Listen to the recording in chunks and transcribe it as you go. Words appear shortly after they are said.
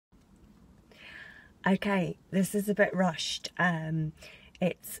Okay, this is a bit rushed.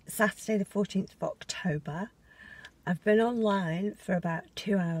 It's Saturday the 14th of October. I've been online for about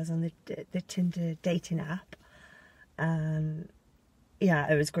 2 hours on the Tinder dating app.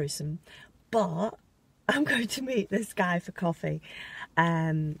 Yeah, it was gruesome. But I'm going to meet this guy for coffee.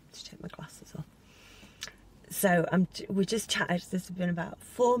 Just take my glasses off. So we just chatted. There's been about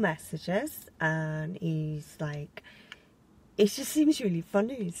 4 messages, and he's like, it just seems really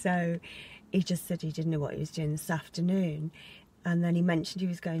funny. So he just said he didn't know what he was doing this afternoon, and then he mentioned he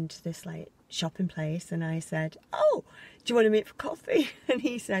was going to this like shopping place, and I said, oh, do you want to meet for coffee? And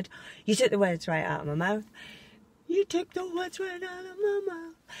he said, you took the words right out of my mouth. You took the words right out of my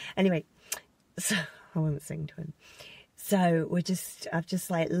mouth. Anyway, so I won't sing to him. So I've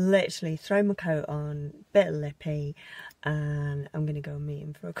just like literally thrown my coat on, bit of lippy, and I'm going to go and meet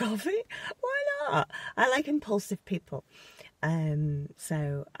him for a coffee. Why not? I like impulsive people.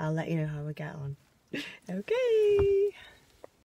 So I'll let you know how we get on. Okay.